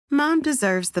Mom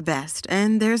deserves the best,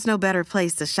 and there's no better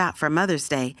place to shop for Mother's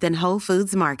Day than Whole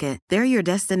Foods Market. They're your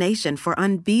destination for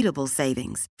unbeatable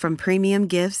savings, from premium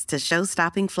gifts to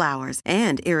show-stopping flowers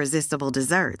and irresistible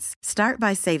desserts. Start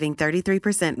by saving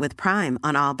 33% with Prime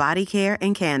on all body care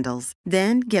and candles.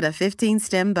 Then get a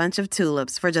 15-stem bunch of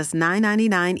tulips for just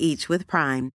 $9.99 each with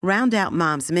Prime. Round out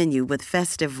Mom's menu with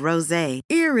festive rosé,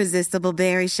 irresistible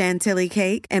berry chantilly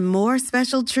cake, and more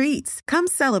special treats. Come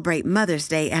celebrate Mother's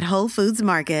Day at Whole Foods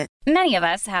Market. Many of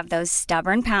us have those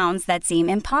stubborn pounds that seem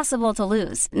impossible to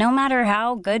lose, no matter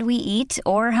how good we eat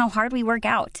or how hard we work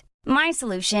out. My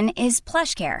solution is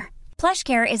PlushCare.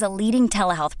 PlushCare is a leading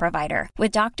telehealth provider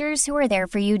with doctors who are there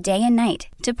for you day and night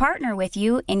to partner with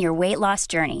you in your weight loss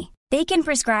journey. They can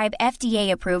prescribe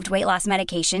FDA-approved weight loss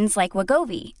medications like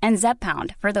Wegovy and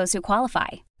Zepbound for those who qualify.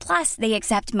 Plus, they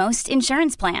accept most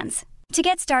insurance plans. To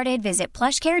get started, visit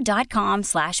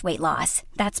plushcare.com/weightloss.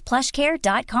 That's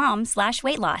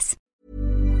plushcare.com/weightloss.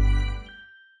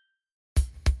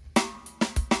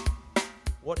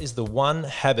 What is the one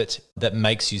habit that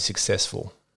makes you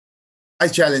successful? I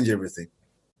challenge everything.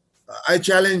 I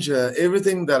challenge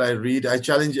everything that I read. I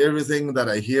challenge everything that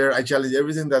I hear. I challenge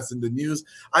everything that's in the news.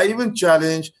 I even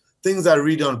challenge things I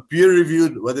read on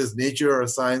peer-reviewed, whether it's Nature or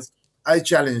Science. I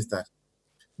challenge that.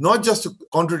 Not just to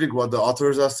contradict what the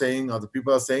authors are saying or the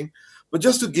people are saying, but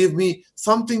just to give me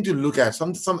something to look at,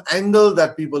 some angle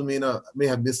that people may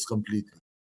have missed completely.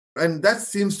 And that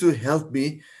seems to help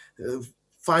me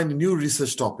find new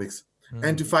research topics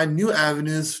and to find new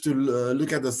avenues to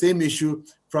look at the same issue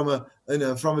from a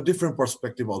different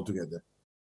perspective altogether.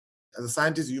 As a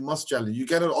scientist, you must challenge. You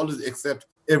cannot always accept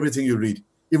everything you read,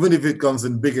 even if it comes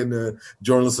in big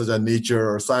journals such as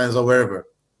Nature or Science or wherever.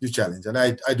 You challenge, and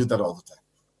I do that all the time.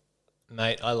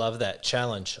 Mate, I love that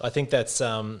challenge. I think that's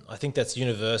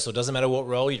universal. It doesn't matter what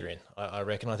role you're in. I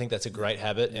reckon. I think that's a great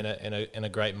habit and a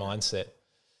great mindset.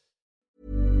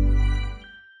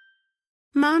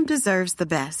 Mom deserves the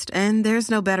best, and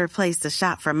there's no better place to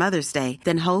shop for Mother's Day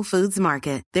than Whole Foods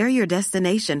Market. They're your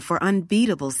destination for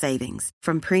unbeatable savings,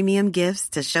 from premium gifts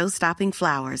to show-stopping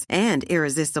flowers and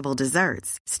irresistible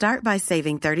desserts. Start by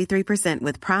saving 33%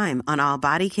 with Prime on all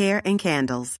body care and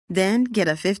candles. Then get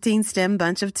a 15-stem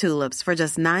bunch of tulips for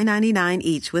just $9.99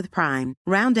 each with Prime.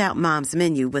 Round out Mom's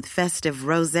menu with festive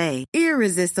rosé,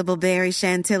 irresistible berry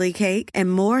chantilly cake,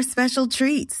 and more special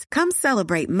treats. Come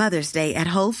celebrate Mother's Day at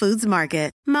Whole Foods Market.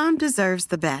 Mom deserves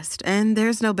the best, and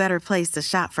there's no better place to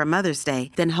shop for Mother's Day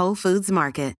than Whole Foods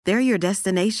Market. They're your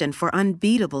destination for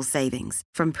unbeatable savings,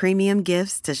 from premium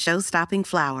gifts to show-stopping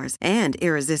flowers and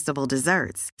irresistible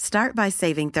desserts. Start by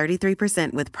saving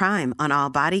 33% with Prime on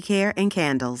all body care and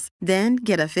candles. Then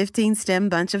get a 15-stem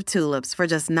bunch of tulips for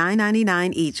just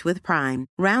 $9.99 each with Prime.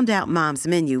 Round out Mom's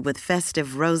menu with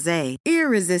festive rosé,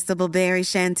 irresistible berry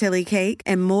chantilly cake,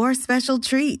 and more special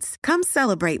treats. Come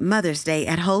celebrate Mother's Day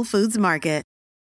at Whole Foods Market.